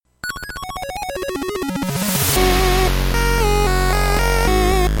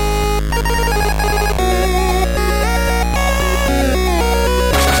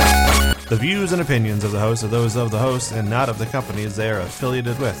The views and opinions of the host are those of the host and not of the companies they are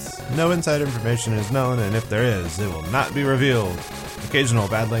affiliated with. No inside information is known, and if there is, it will not be revealed. Occasional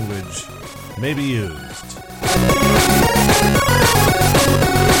bad language may be used.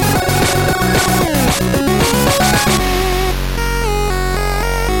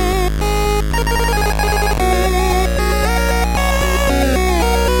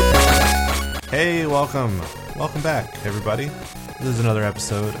 Hey, welcome back, everybody. This is another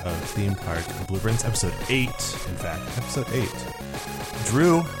episode of Theme Park Blueprints, episode 8, in fact, episode 8.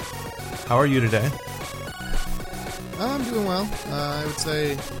 Drew, how are you today? I'm doing well. I would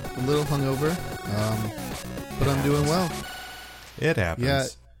say a little hungover, but I'm doing well. It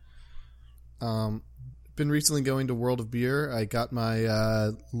happens. Yeah. Been recently going to World of Beer. I got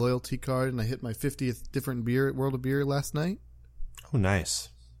my loyalty card, and I hit my 50th different beer at World of Beer last night. Oh, nice.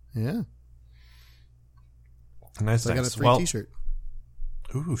 Yeah. Nice. So I got a free t-shirt.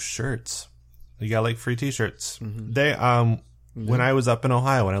 Ooh, shirts. You got like free t-shirts. Mm-hmm. They when I was up in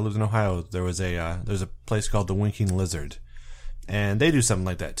Ohio, when I lived in Ohio, there was there's a place called the Winking Lizard, and they do something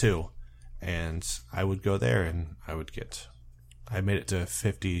like that too. And I would go there, and I made it to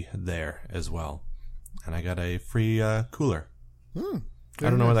 50 there as well, and I got a free cooler. I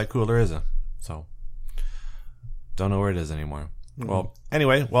don't know where that cooler is, so don't know where it is anymore. Well,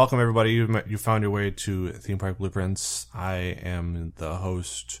 anyway, welcome everybody. You found your way to Theme Park Blueprints. I am the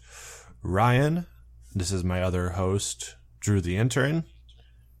host, Ryan. This is my other host, Drew the Intern.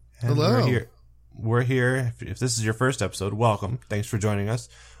 And hello. We're here. If this is your first episode, welcome. Thanks for joining us.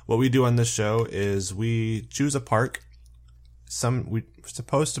 What we do on this show is we choose a park. We're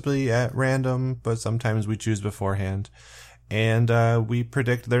supposed to be at random, but sometimes we choose beforehand. And we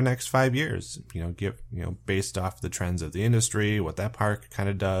predict their next 5 years, based off the trends of the industry, what that park kind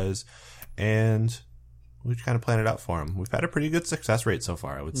of does, and we kind of plan it out for them. We've had a pretty good success rate so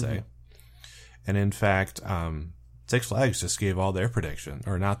far, I would say. And in fact, Six Flags just gave all their predictions,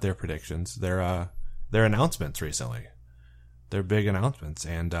 or not their predictions, their announcements recently. Their big announcements,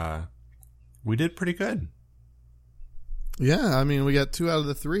 and we did pretty good. Yeah, I mean, we got 2 out of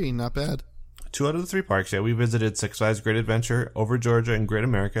the 3, not bad. 2 out of the 3 parks, yeah. We visited Six Flags Great Adventure, Over Georgia, and Great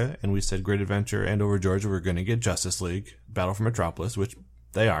America, and we said Great Adventure and Over Georgia were going to get Justice League, Battle for Metropolis, which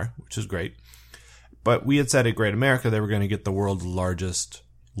they are, which is great. But we had said at Great America they were going to get the world's largest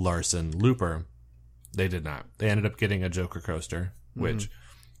Larson Looper. They did not. They ended up getting a Joker coaster, which,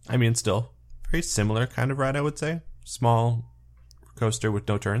 I mean, still very similar kind of ride, I would say. Small coaster with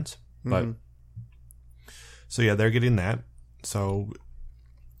no turns. But so, yeah, they're getting that. So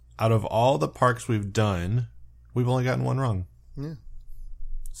out of all the parks we've done, we've only gotten 1 wrong. Yeah.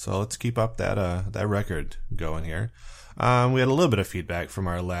 So let's keep up that record going here. We had a little bit of feedback from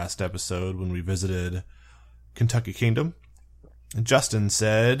our last episode when we visited Kentucky Kingdom. Justin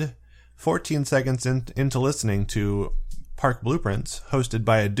said, 14 seconds into listening to Park Blueprints, hosted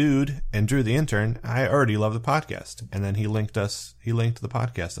by a dude and Drew the Intern, I already love the podcast. And then he linked the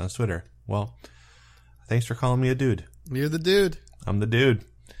podcast on Twitter. Well, thanks for calling me a dude. You're the dude. I'm the dude.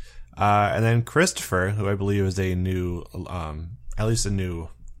 And then Christopher, who I believe is a new, at least a new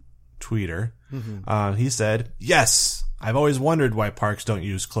tweeter, he said, yes, I've always wondered why parks don't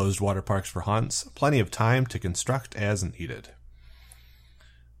use closed water parks for haunts. Plenty of time to construct as needed.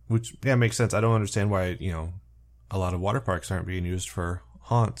 Which, yeah, makes sense. I don't understand why, a lot of water parks aren't being used for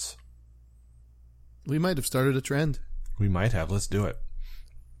haunts. We might have started a trend. We might have. Let's do it.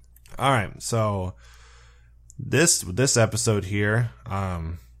 All right, so this episode here,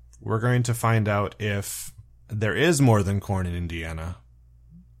 we're going to find out if there is more than corn in Indiana.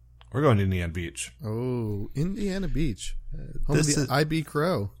 We're going to Indiana Beach. Oh, Indiana Beach. Home of the IB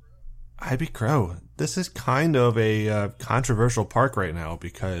Crow. IB Crow. This is kind of a controversial park right now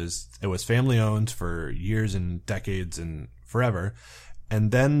because it was family owned for years and decades and forever.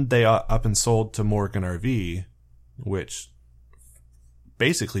 And then they up and sold to Morgan RV, which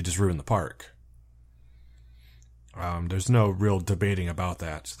basically just ruined the park. There's no real debating about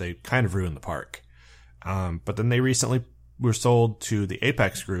that. They kind of ruined the park. But then they recently were sold to the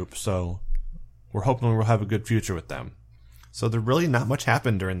Apex Group, so we're hoping we'll have a good future with them. So there really not much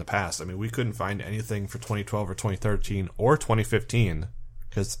happened during the past. I mean, we couldn't find anything for 2012 or 2013 or 2015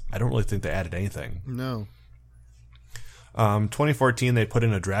 because I don't really think they added anything. No. 2014, they put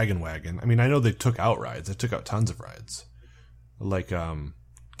in a Dragon Wagon. I mean, I know they took out rides. They took out tons of rides. Like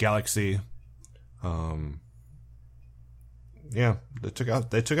Galaxy. Yeah, they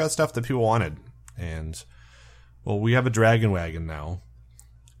took out stuff that people wanted. And, well, we have a Dragon Wagon now.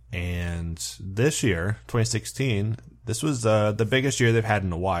 And this year, 2016, this was the biggest year they've had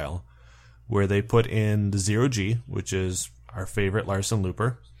in a while, where they put in the Zero G, which is our favorite Larson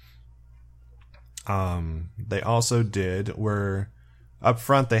Looper. They also up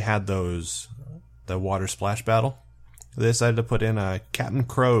front they had the water splash battle. They decided to put in Captain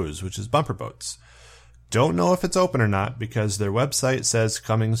Crow's, which is bumper boats. Don't know if it's open or not because their website says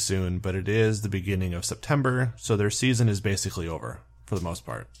coming soon, but it is the beginning of September, so their season is basically over for the most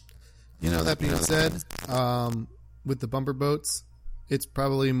part. That being said, with the bumper boats, it's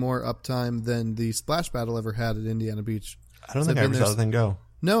probably more uptime than the splash battle ever had at Indiana Beach. I don't think I ever saw the thing go.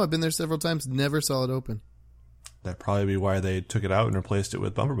 No, I've been there several times, never saw it open. That'd probably be why they took it out and replaced it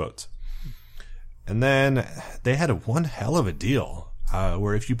with bumper boats. And then they had one hell of a deal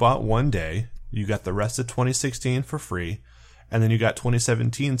where if you bought one day, you got the rest of 2016 for free, and then you got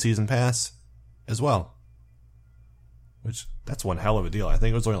 2017 season pass as well. Which, that's one hell of a deal. I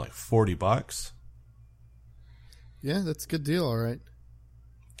think it was only like $40. Yeah, that's a good deal, all right.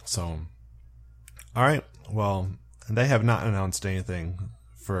 So, all right. Well, they have not announced anything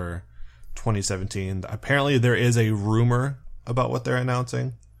for 2017. Apparently, there is a rumor about what they're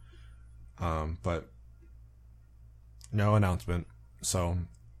announcing, but no announcement. So,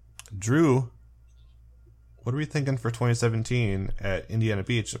 Drew, what are we thinking for 2017 at Indiana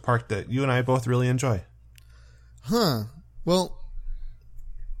Beach, a park that you and I both really enjoy? Well,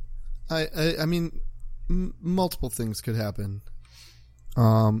 I mean, multiple things could happen.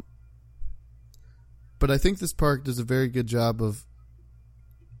 But I think this park does a very good job of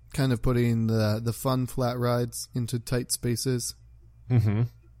kind of putting the fun flat rides into tight spaces. Mm-hmm.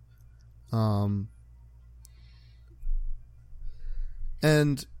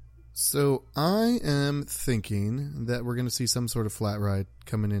 And so I am thinking that we're going to see some sort of flat ride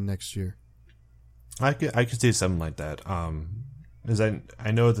coming in next year. I could see something like that. As I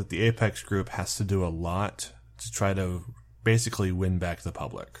know that the Apex group has to do a lot to try to basically win back the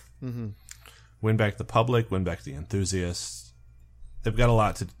public. Mm-hmm. Win back the public, win back the enthusiasts. They have a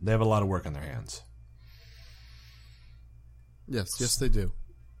lot of work on their hands. Yes, they do.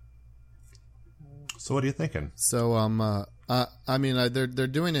 So what are you thinking? So I mean, they're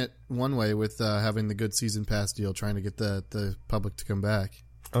doing it one way with having the good season pass deal, trying to get the public to come back.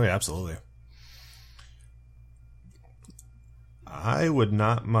 Oh yeah, absolutely. I would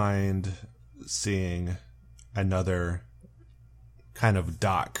not mind seeing another kind of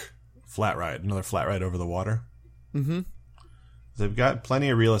dock flat ride, another flat ride over the water. Mm-hmm. They've got plenty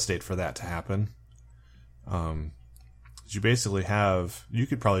of real estate for that to happen. You basically you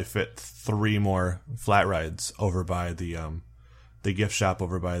could probably fit 3 more flat rides over by the gift shop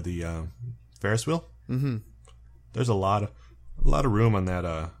over by the Ferris wheel. Mm-hmm. There's a lot of room on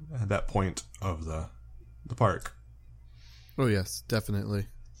that point of the park. Oh yes, definitely.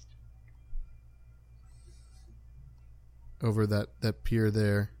 Over that pier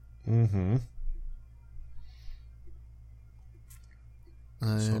there. Mm-hmm.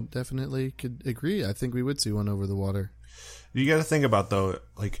 I definitely could agree. I think we would see one over the water. You got to think about though,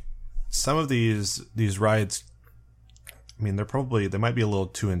 like some of these rides. I mean, they might be a little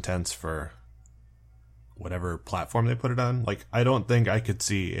too intense for whatever platform they put it on. Like, I don't think I could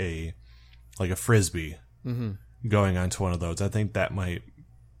see a frisbee mm-hmm. going onto one of those. I think that might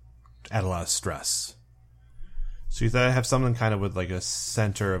add a lot of stress. So you thought I'd have something kind of with like a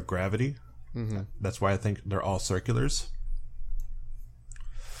center of gravity. Mm-hmm. That's why I think they're all circulars.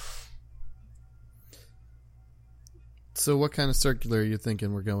 So what kind of circular are you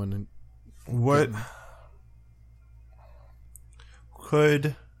thinking we're going in? What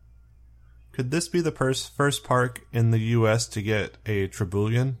could this be the first park in the U.S. to get a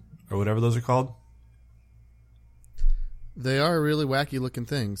Tribullion or whatever those are called? They are really wacky looking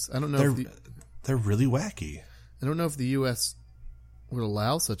things. I don't know. They're really wacky. I don't know if the U.S. would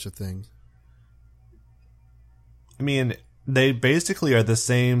allow such a thing. I mean, they basically are the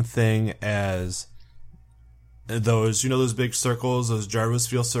same thing as those, those big circles, those Jarvis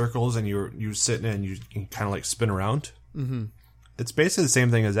Field circles, and you sit in it and you kind of like spin around. Mm-hmm. It's basically the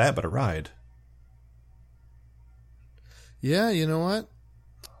same thing as that, but a ride. Yeah, you know what?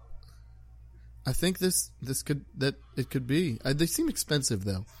 I think it could be. They seem expensive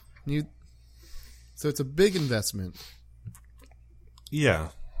though. So it's a big investment. Yeah.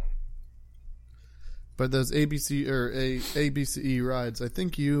 But those ABC or ABCE rides, I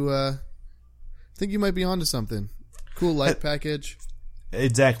think you might be onto something. Cool light package.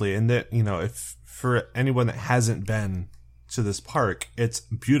 Exactly, and that if for anyone that hasn't been to this park, it's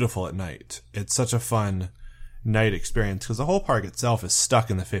beautiful at night. It's such a fun night experience because the whole park itself is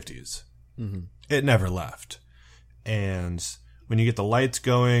stuck in the 50s. Mm-hmm. It never left, and when you get the lights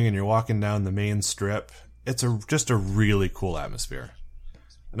going and you're walking down the main strip, it's just a really cool atmosphere.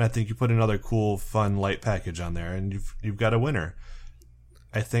 And I think you put another cool, fun light package on there, and you've got a winner.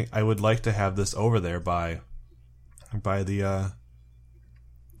 I think I would like to have this over there by the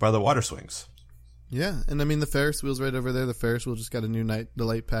water swings. Yeah, and I mean the Ferris wheel's right over there. The Ferris wheel just got a new night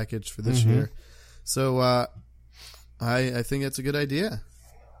delight package for this year, so I think it's a good idea.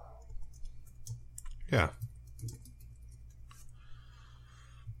 Yeah.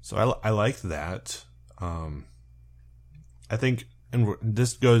 So I like that. I think, and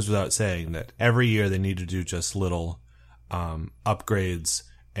this goes without saying, that every year they need to do just little upgrades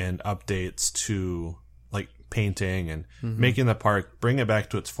and updates to like painting and making the park, bring it back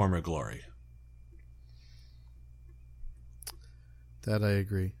to its former glory. That I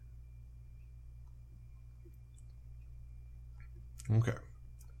agree. Okay.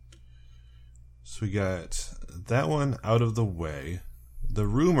 So we got that one out of the way. The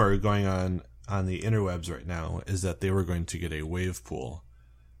rumor going on the interwebs right now is that they were going to get a wave pool.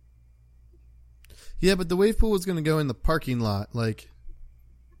 Yeah, but the wave pool was going to go in the parking lot. Like,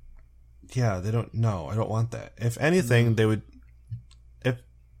 yeah, they don't. No, I don't want that. If anything, they would. If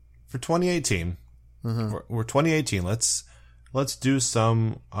for 2018, we're 2018. Let's do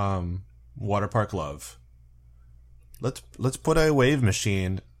some water park love. Let's put a wave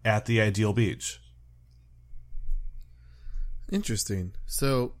machine at the ideal beach. Interesting.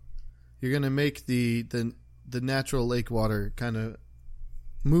 So you're going to make the natural lake water kind of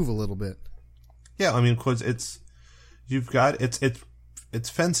move a little bit. Yeah, I mean, cause it's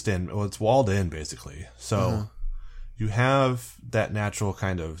fenced in, well, it's walled in basically. So you have that natural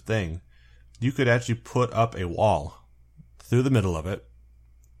kind of thing. You could actually put up a wall through the middle of it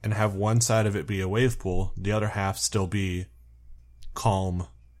and have one side of it be a wave pool, the other half still be calm,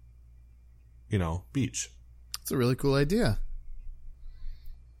 beach. It's a really cool idea.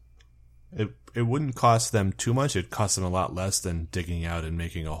 It wouldn't cost them too much. It'd cost them a lot less than digging out and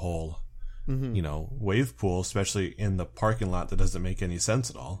making a whole, wave pool, especially in the parking lot that doesn't make any sense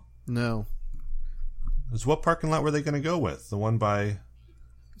at all. No. So what parking lot were they going to go with? The one by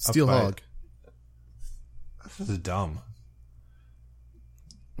Steel Hog. This is dumb.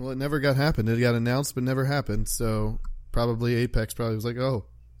 Well, it never happened. It got announced, but never happened. So probably Apex was like, "Oh,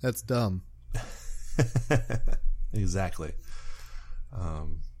 that's dumb." Exactly.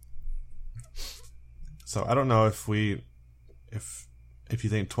 So I don't know if you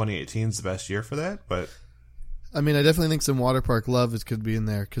think 2018 is the best year for that, but I mean, I definitely think some water park love could be in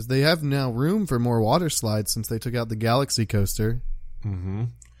there because they have now room for more water slides since they took out the Galaxy coaster. Mm-hmm.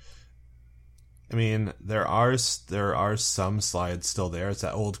 I mean, there are some slides still there. It's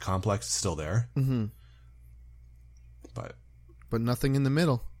that old complex still there. Mm-hmm. But nothing in the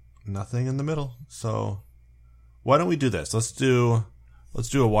middle. Nothing in the middle. So why don't we do this? Let's do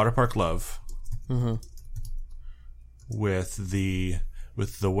a water park love. Mm-hmm. With the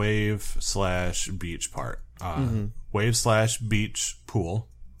wave/beach part. Wave/beach pool.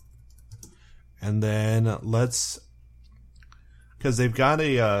 And then because they've got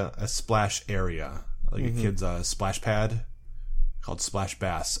a splash area, like a kid's splash pad called Splash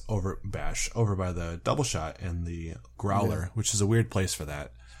Bash over by the Double Shot and the Growler, which is a weird place for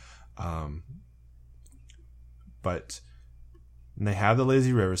that. But they have the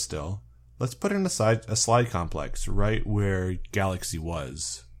lazy river still. Let's put in a slide complex right where Galaxy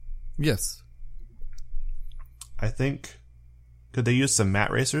was. Yes. I think, could they use some mat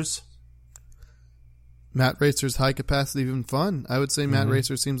racers? Mat racers, high capacity, even fun. I would say mat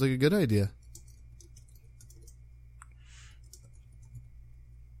racer seems like a good idea.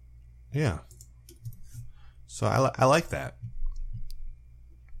 Yeah. So I like that.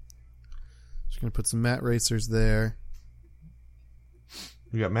 Just going to put some mat racers there.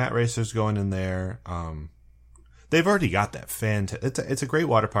 We got mat racers going in there. They've already got that it's a great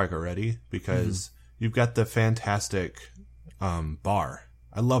water park already because you've got the fantastic bar.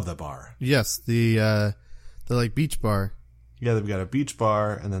 I love the bar. Yes, the like beach bar. Yeah, they've got a beach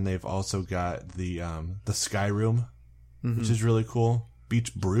bar, and then they've also got the Sky Room, which is really cool.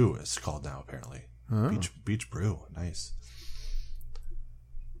 Beach Brew is called now apparently. Oh. Beach Brew, nice.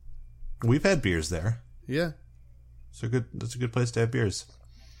 We've had beers there. Yeah, that's a good place to have beers.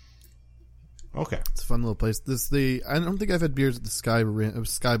 Okay, it's a fun little place. I don't think I've had beers at the Sky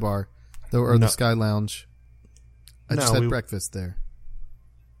Bar, or the Sky Lounge. I just had breakfast there.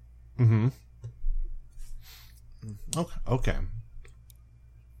 Mm-hmm. Okay.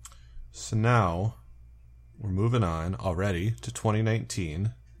 So now we're moving on already to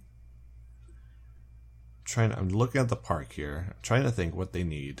 2019. I'm looking at the park here. I'm trying to think what they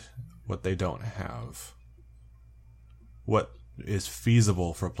need, what they don't have, what is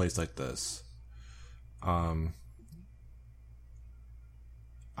feasible for a place like this. I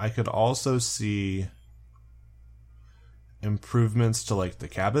could also see improvements to like the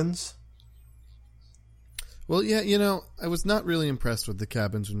cabins. Well, yeah, I was not really impressed with the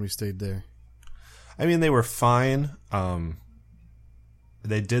cabins when we stayed there. I mean, they were fine.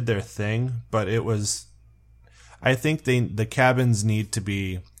 They did their thing, but it was. I think the cabins need to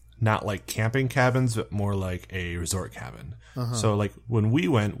be not like camping cabins, but more like a resort cabin. So, like when we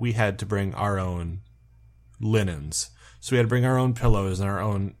went, we had to bring our own linens. So we had to bring our own pillows and our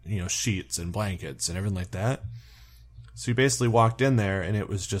own, sheets and blankets and everything like that. So we basically walked in there and it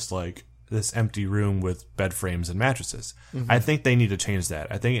was just like this empty room with bed frames and mattresses. I think they need to change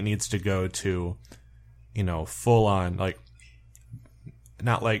that. I think it needs to go to, full on, like,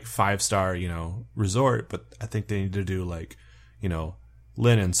 not like 5-star, resort, but I think they need to do like,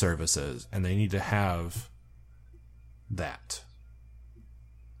 linen services, and they need to have that.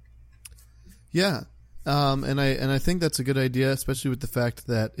 Yeah. And I think that's a good idea, especially with the fact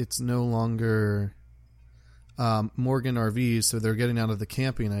that it's no longer Morgan RVs, so they're getting out of the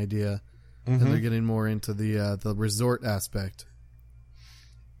camping idea and they're getting more into the resort aspect.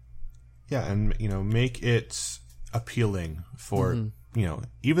 Yeah, and make it appealing for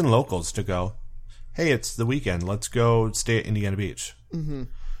even locals to go. Hey, it's the weekend. Let's go stay at Indiana Beach.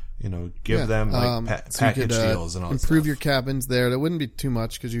 Give them like package deals and all that stuff. Improve your cabins there. That wouldn't be too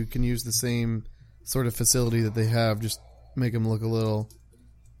much because you can use the same sort of facility that they have. Just make them look a little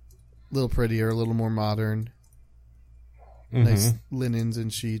prettier, a little more modern. Nice linens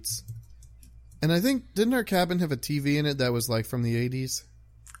and sheets. And I think, didn't our cabin have a TV in it that was like from the 80s?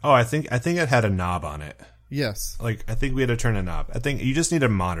 Oh, I think it had a knob on it. Yes. Like, I think we had to turn a knob. I think you just need to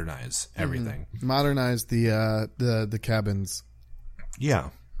modernize everything. Modernize the cabins. Yeah.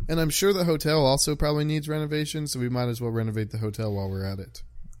 And I'm sure the hotel also probably needs renovation, so we might as well renovate the hotel while we're at it.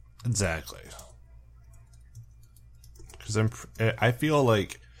 Exactly. Because I feel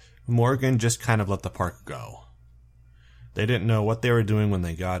like Morgan just kind of let the park go. They didn't know what they were doing when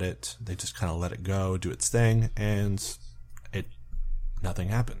they got it. They just kind of let it go, do its thing, and nothing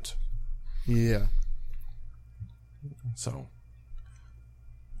happened. Yeah. So,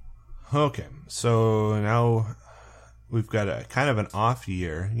 okay. So now we've got a kind of an off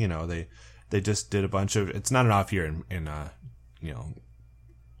year. They just did a bunch of. It's not an off year in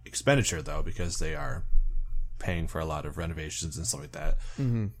expenditure though, because they are paying for a lot of renovations and stuff like that.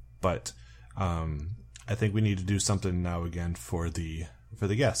 But I think we need to do something now again for the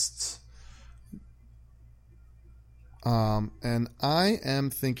guests. And I am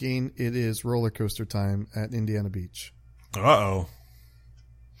thinking it is roller coaster time at Indiana Beach. Uh-oh.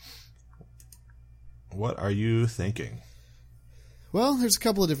 What are you thinking? Well, there's a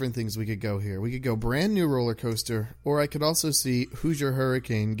couple of different things we could go here. We could go brand new roller coaster, or I could also see Hoosier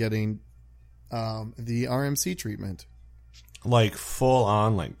Hurricane getting the RMC treatment. Like full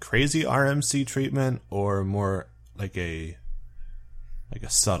on, like crazy RMC treatment, or more like a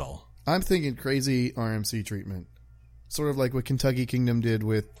subtle? I'm thinking crazy RMC treatment. Sort of like what Kentucky Kingdom did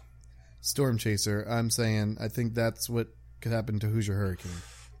with Storm Chaser. I think that's what could happen to Hoosier Hurricane.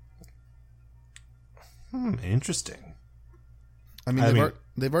 Interesting. I mean,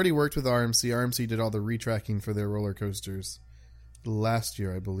 they've already worked with RMC. RMC did all the retracking for their roller coasters last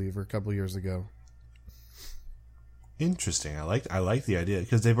year, I believe, or a couple years ago. Interesting. I like the idea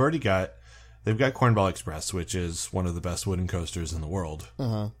because they've got Cornball Express, which is one of the best wooden coasters in the world.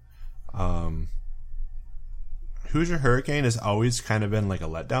 Hoosier Hurricane has always kind of been like a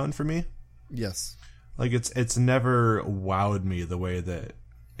letdown for me. Yes. Like it's never wowed me the way that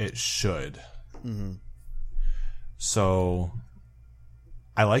it should. So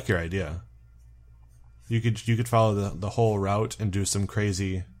I like your idea. You could follow the whole route and do some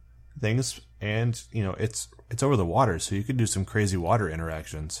crazy things, and it's over the water, so you could do some crazy water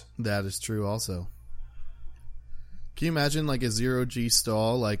interactions. That is true also. Can you imagine like a 0G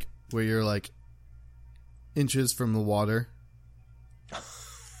stall, like where you're like inches from the water?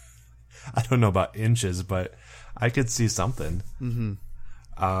 I don't know about inches, but I could see something.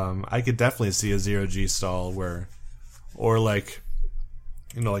 I could definitely see a 0G stall or like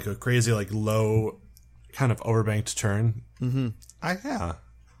a crazy like low kind of overbanked turn. Yeah,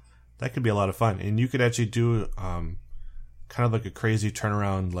 that could be a lot of fun, and you could actually do kind of like a crazy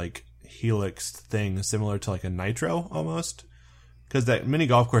turnaround like helix thing, similar to like a nitro almost, because that mini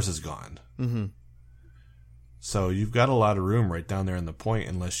golf course is gone. So you've got a lot of room right down there in the point,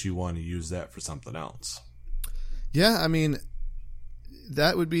 unless you want to use that for something else. Yeah, I mean,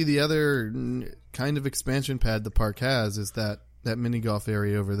 that would be the other kind of expansion pad the park has, is that mini golf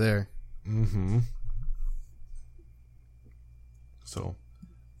area over there. So,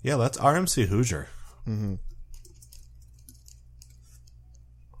 yeah, that's RMC Hoosier.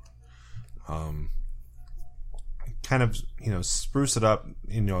 kind of, spruce it up,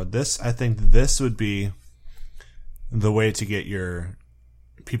 I think this would be the way to get your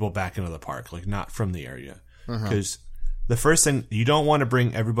people back into the park, like not from the area. Because the first thing, you don't want to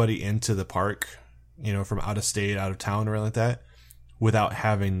bring everybody into the park, from out of state, out of town, or anything like that, without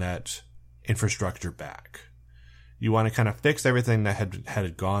having that infrastructure back. You want to kind of fix everything that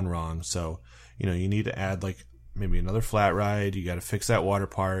had gone wrong. So, you need to add like maybe another flat ride. You got to fix that water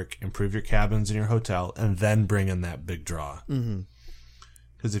park, improve your cabins in your hotel, and then bring in that big draw.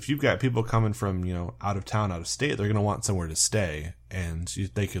 Because if you've got people coming from, out of town, out of state, they're going to want somewhere to stay. And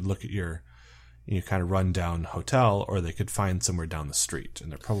they could look at your, kind of run down hotel, or they could find somewhere down the street.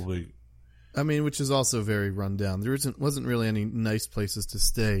 And they're probably... which is also very run down. There wasn't really any nice places to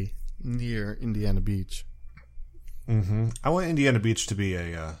stay near Indiana Beach. I want Indiana Beach to be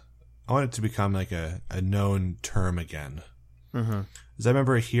I want it to become like a known term again. Because I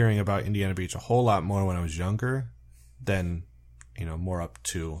remember hearing about Indiana Beach a whole lot more when I was younger than, more up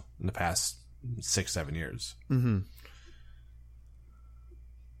to in the past 6-7 years.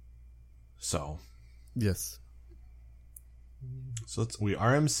 So. Yes. So we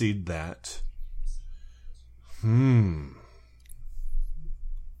RMC'd that.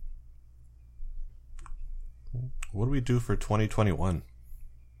 What do we do for 2021?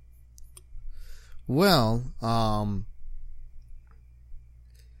 Well,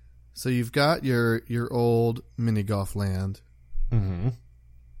 so you've got your old mini golf land.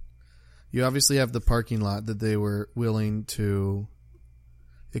 You obviously have the parking lot that they were willing to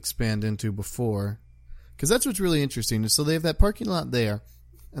expand into before. Because that's what's really interesting. So they have that parking lot there.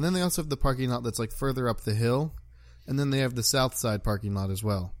 And then they also have the parking lot that's like further up the hill. And then they have the south side parking lot as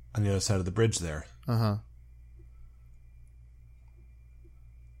well. On the other side of the bridge there.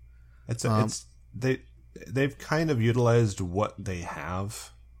 They've kind of utilized what they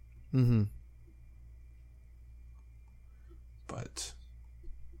have. But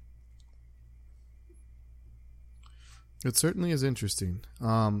it certainly is interesting.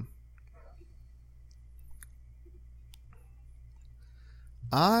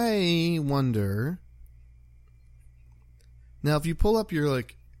 I wonder now if you pull up your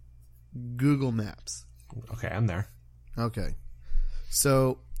like Google Maps. Okay, I'm there. Okay.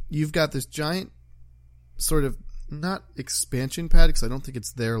 So you've got this giant sort of not expansion pad because I don't think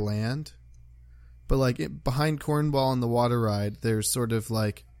it's their land, but like behind Cornball and the water ride, there's sort of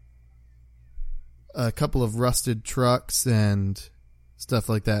like a couple of rusted trucks and stuff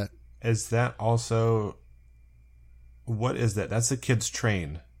like that. Is that also... What is that? That's a kid's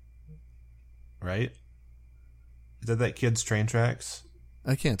train, right? Is that kid's train tracks?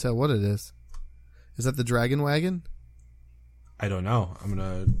 I can't tell what it is. Is that the Dragon Wagon? I don't know.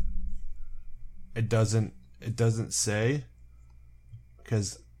 It doesn't say.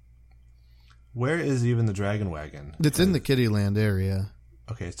 Because where is even the Dragon Wagon? It's in the Kittyland area.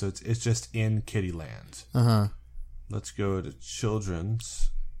 Okay, so it's just in Kittyland. Let's go to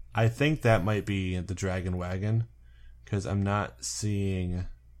Children's. I think that might be the Dragon Wagon. Because I'm not seeing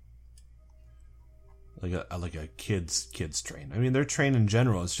like a kids train. I mean, their train in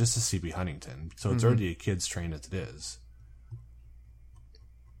general is just a CB Huntington, so it's already a kids train as it is.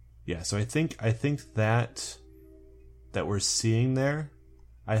 Yeah, so I think that we're seeing there,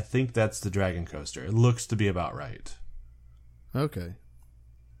 I think that's the Dragon Coaster. It looks to be about right. Okay.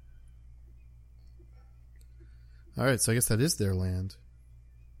 All right, so I guess that is their land.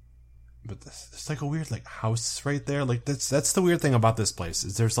 But there's like a weird like house right there. Like that's the weird thing about this place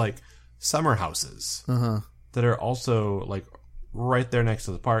is there's like summer houses that are also like right there next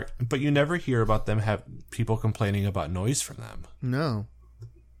to the park, but you never hear about them have people complaining about noise from them. No.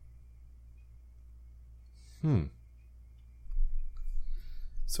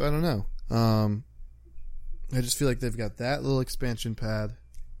 So I don't know. I just feel like they've got that little expansion pad.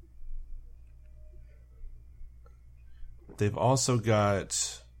 They've also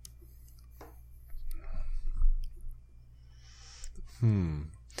got...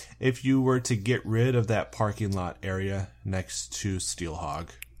 If you were to get rid of that parking lot area next to Steelhog,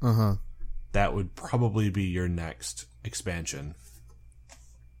 that would probably be your next expansion.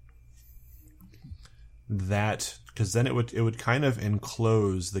 Because then it would kind of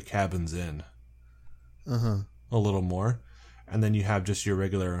enclose the Cabins Inn a little more, and then you have just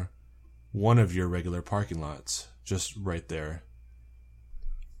one of your regular parking lots just right there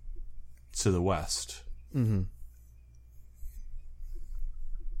to the west.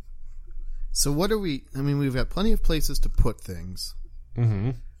 So what are we... I mean, we've got plenty of places to put things.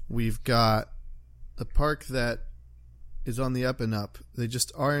 We've got a park that is on the up and up. They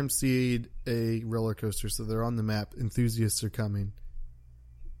just RMC'd a roller coaster, so they're on the map. Enthusiasts are coming.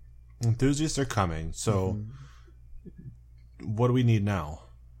 So what do we need now?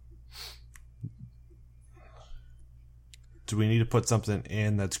 Do we need to put something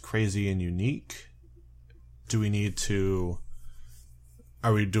in that's crazy and unique? Do we need to...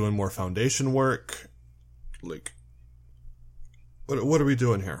 Are we doing more foundation work? Like, what are we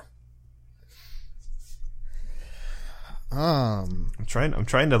doing here? I'm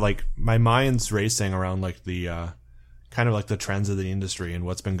trying to, like, my mind's racing around, like, the kind of like the trends of the industry and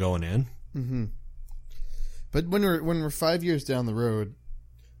what's been going in. Mm-hmm. But when we're 5 years down the road,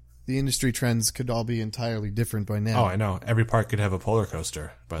 the industry trends could all be entirely different by now. Oh, I know. Every park could have a polar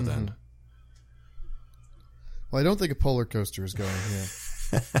coaster by then. Well, I don't think a polar coaster is going here.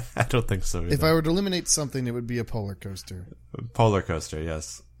 I don't think so either. If I were to eliminate something, it would be a polar coaster. Polar coaster,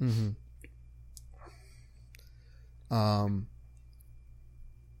 yes. Mm-hmm. I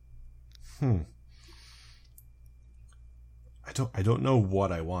don't know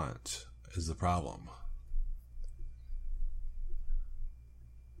what I want is the problem.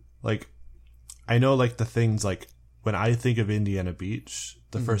 Like, I know, like, the things, like, when I think of Indiana Beach,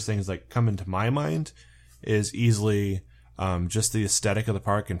 the first things, like, come into my mind is easily just the aesthetic of the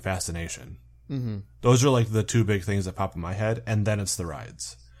park and fascination. Mm-hmm. Those are, like, the two big things that pop in my head, and then it's the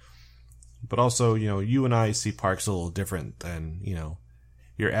rides. But also, you know, you and I see parks a little different than, you know,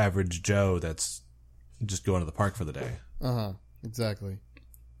 your average Joe that's just going to the park for the day. Uh-huh. Exactly.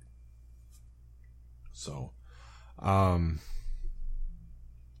 So, I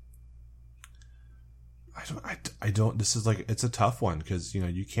don't, this is like, it's a tough one because, you know,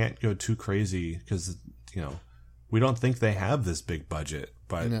 you can't go too crazy because, you know, we don't think they have this big budget,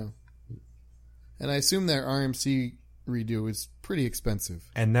 but. No. And I assume their RMC redo is pretty expensive.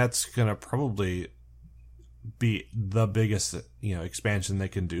 And that's going to probably be the biggest, you know, expansion they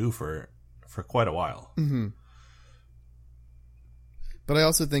can do for quite a while. Mm-hmm. But I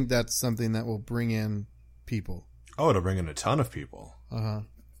also think that's something that will bring in people. Oh, it'll bring in a ton of people. Uh-huh.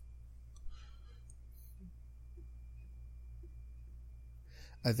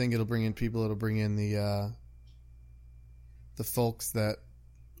 I think it'll bring in people. It'll bring in the folks that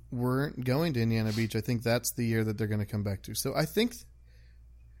weren't going to Indiana Beach. I think that's the year that they're going to come back to. So I think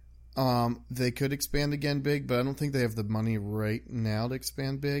they could expand again big, but I don't think they have the money right now to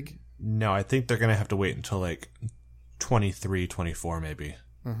expand big. No, I think they're going to have to wait until like 23, 24 maybe.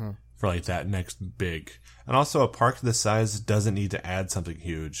 Uh-huh. For like that next big. And also a park this size doesn't need to add something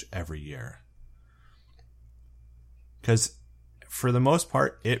huge every year. Because for the most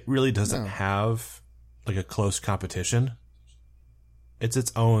part, it really doesn't have like a close competition. It's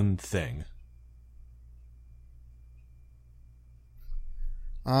its own thing.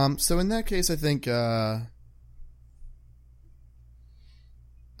 So in that case, I think, I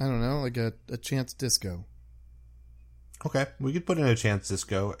don't know, like a Chance Disco. Okay, we could put in a Chance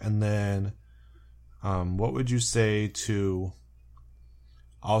Disco, and then what would you say to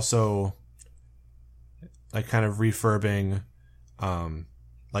also like kind of refurbing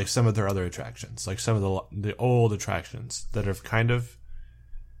like some of their other attractions, like some of the old attractions that have kind of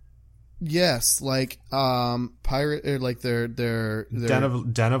like pirate or like their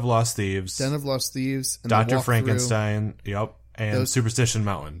Den of Lost Thieves, and Dr. Frankenstein, and Superstition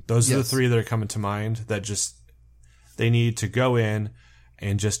Mountain. Those are the three that are coming to mind that just they need to go in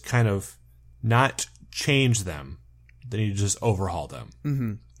and just kind of not change them. They need to just overhaul them.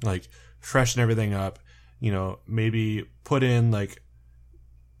 Mm-hmm. Like freshen everything up, you know, maybe put in like,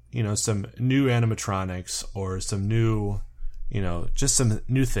 you know, some new animatronics or some new, you know, just some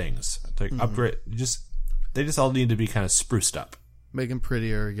new things. Like upgrade, they just all need to be kind of spruced up. Make them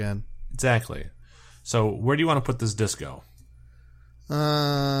prettier again. Exactly. So where do you want to put this disco?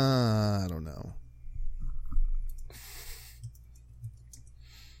 I don't know.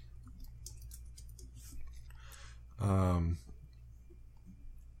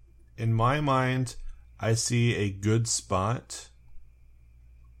 In my mind, I see a good spot.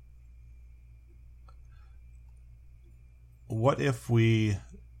 What if we...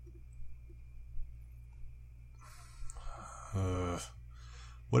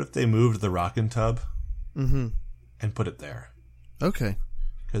 what if they moved the Rockin' Tub and put it there? Okay.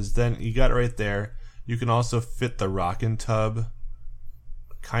 Because then you got it right there. You can also fit the Rockin' Tub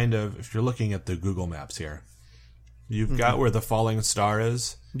kind of, if you're looking at the Google Maps here, you've got where the Falling Star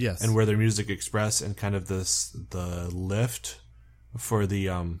is. Yes. And where their Music Express and kind of the lift for the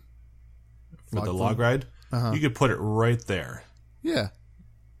log ride. Uh-huh. You could put it right there. Yeah.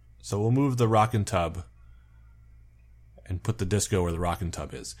 So we'll move the Rockin' Tub and put the disco where the Rockin'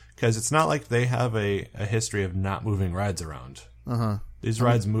 Tub is. Because it's not like they have a history of not moving rides around. Uh-huh. These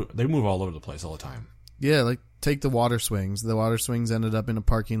rides move all over the place all the time. Yeah, like take the water swings. The water swings ended up in a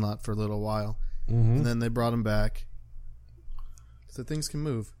parking lot for a little while. And then they brought them back. So things can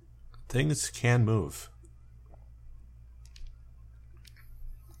move. Things can move.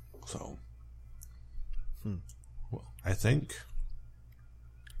 So, well, I think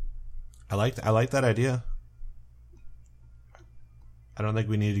I like that idea. I don't think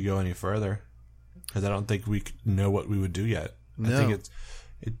we need to go any further because I don't think we know what we would do yet. No.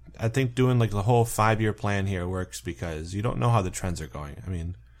 I think doing like the whole 5-year plan here works because you don't know how the trends are going. I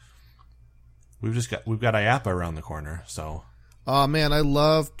mean, we've got IAPA around the corner, so. Oh man, I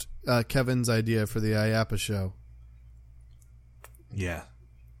loved Kevin's idea for the IAPA show. Yeah,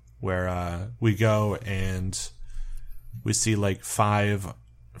 where we go and we see like five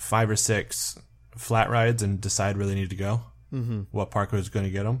or six flat rides and decide where they need to go. Mm-hmm. What park is going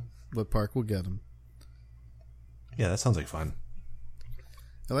to get them? What park will get them? Yeah, that sounds like fun.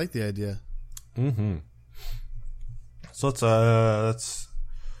 I like the idea. Mm-hmm. So let's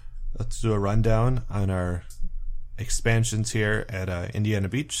do a rundown on our expansions here at Indiana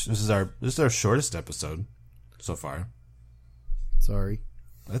Beach. This is our shortest episode so far. Sorry.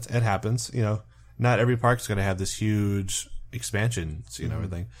 It happens. You know, not every park's going to have this huge expansion, you know,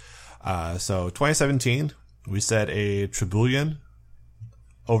 everything. So 2017, we set a Tribullion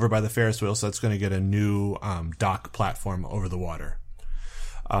over by the Ferris wheel, so that's going to get a new dock platform over the water.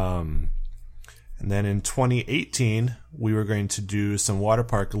 And then in 2018, we were going to do some water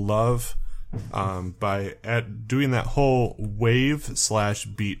park love by doing that whole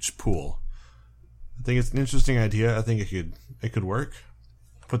wave/beach pool. I think it's an interesting idea. I think it could work.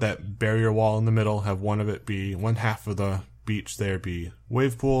 Put that barrier wall in the middle, have one half of the beach there be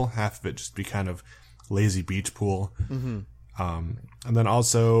wave pool, half of it just be kind of lazy beach pool. Mm-hmm. And then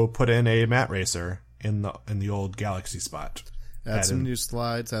also put in a mat racer in the old Galaxy spot. Add some new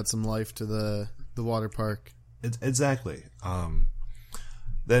slides, add some life to the water park. Exactly.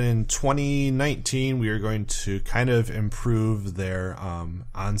 Then in 2019, we are going to kind of improve their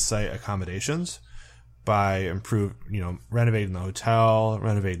on-site accommodations by renovating the hotel,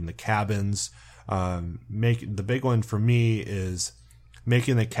 renovating the cabins. The big one for me is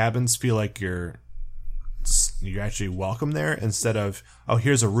making the cabins feel like you're actually welcome there instead of, oh,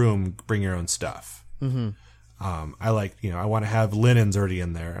 here's a room, bring your own stuff. Mm-hmm. I want to have linens already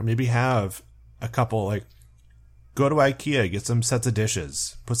in there. Maybe have a couple, like, go to IKEA, get some sets of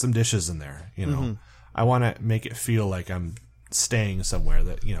dishes, put some dishes in there. You know, mm-hmm. I want to make it feel like I'm staying somewhere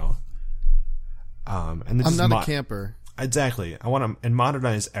that, you know. And then I'm not a camper. Exactly. I want to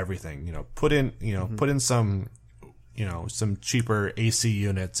modernize everything. You know, put in some, some cheaper AC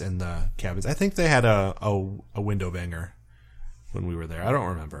units in the cabins. I think they had a window banger when we were there. I don't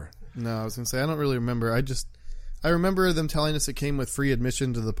remember. No, I was gonna say I don't really remember. I remember them telling us it came with free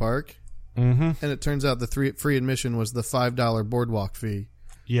admission to the park, and it turns out the free admission was the $5 boardwalk fee.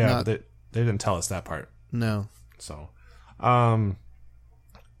 Yeah, they didn't tell us that part. No. So, but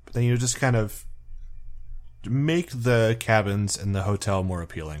then you just kind of make the cabins in the hotel more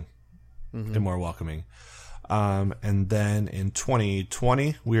appealing and more welcoming. And then in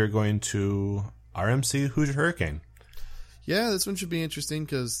 2020, we are going to RMC Hoosier Hurricane. Yeah, this one should be interesting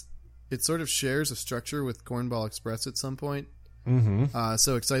because it sort of shares a structure with Cornball Express at some point. Mm-hmm.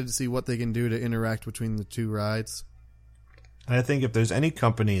 So excited to see what they can do to interact between the two rides. And I think if there's any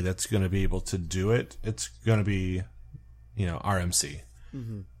company that's going to be able to do it, it's going to be, RMC.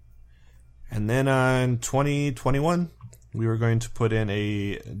 Mm-hmm. And then on 2021, we were going to put in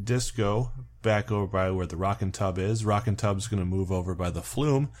a disco back over by where the Rockin' Tub is. Rockin' Tub's going to move over by the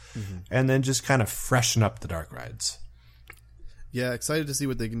Flume, and then just kind of freshen up the dark rides. Yeah, excited to see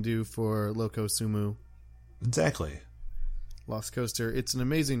what they can do for Loco Sumu. Exactly. Lost Coaster. It's an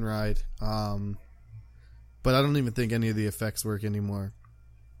amazing ride, but I don't even think any of the effects work anymore.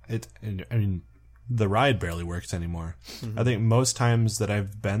 The ride barely works anymore. Mm-hmm. I think most times that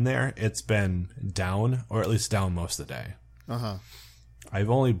I've been there, it's been down, or at least down most of the day. Uh-huh. I've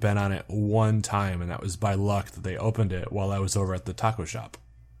only been on it one time, and that was by luck that they opened it while I was over at the taco shop.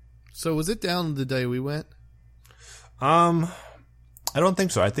 So was it down the day we went? I don't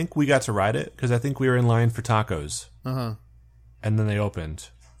think so. I think we got to ride it because I think we were in line for tacos. Uh-huh. And then they opened.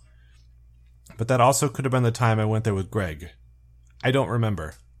 But that also could have been the time I went there with Greg. I don't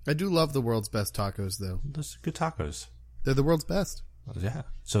remember. I do love the world's best tacos, though. Those are good tacos. They're the world's best. Yeah.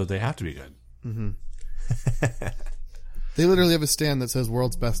 So they have to be good. Mm-hmm. They literally have a stand that says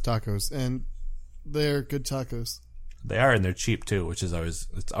world's best tacos, and they're good tacos. They are, and they're cheap, too, which is always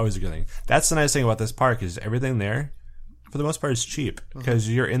a good thing. That's the nice thing about this park is everything there, for the most part, is cheap because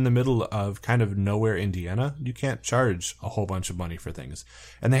you're in the middle of kind of nowhere, Indiana. You can't charge a whole bunch of money for things.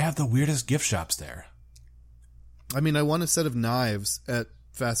 And they have the weirdest gift shops there. I mean, I want a set of knives at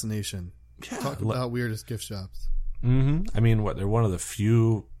Fascination. Yeah, Talk about weirdest gift shops. Mm-hmm. I mean, they're one of the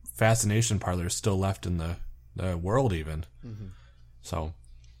few fascination parlors still left in the world even. Mm-hmm. So,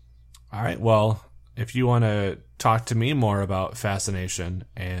 all right. Well, if you want to talk to me more about fascination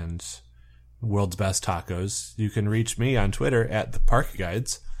and world's best tacos, you can reach me on Twitter at the Park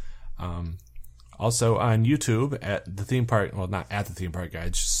Guides. Also on YouTube at the theme park. Well, not at the theme park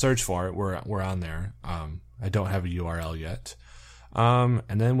guides. Just search for it. We're on there. I don't have a URL yet.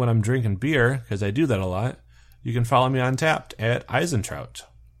 And then when I'm drinking beer, because I do that a lot, you can follow me on Tapped at Eisentrout.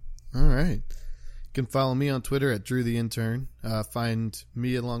 All right. You can follow me on Twitter at Drew the Intern. Find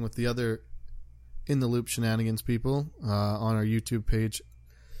me along with the other In the Loop Shenanigans people on our YouTube page,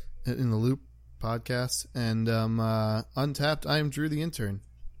 In the Loop podcast. And Untapped, I am Drew the Intern.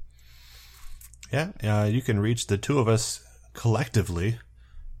 Yeah, you can reach the two of us collectively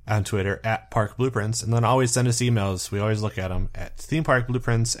on Twitter at Park Blueprints, and then always send us emails. We always look at them at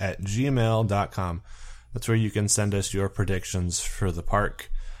themeparkblueprints@gmail.com. That's where you can send us your predictions for the park,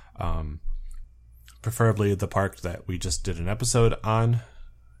 preferably the park that we just did an episode on.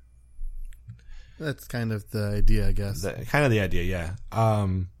 That's kind of the idea, I guess. Kind of the idea, yeah.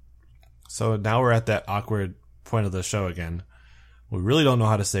 So now we're at that awkward point of the show again. We really don't know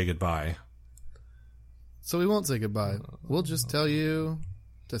how to say goodbye. So we won't say goodbye. We'll just tell you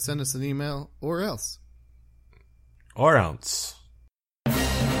to send us an email or else. Or else. The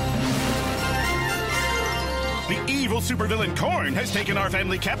evil supervillain Korn has taken our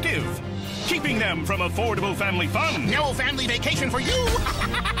family captive, keeping them from affordable family fun. No family vacation for you.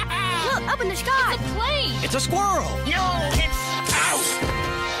 Look, up in the sky. It's a plane. It's a squirrel. No, it's out.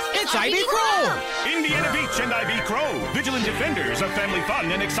 It's Ivy Crow. Indiana Beach and Ivy Crow, vigilant defenders of family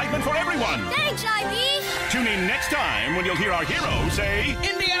fun and excitement for everyone. Thanks, Ivy. Tune in next time when you'll hear our hero say,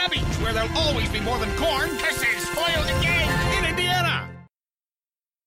 Indiana Beach, where there'll always be more than corn to see.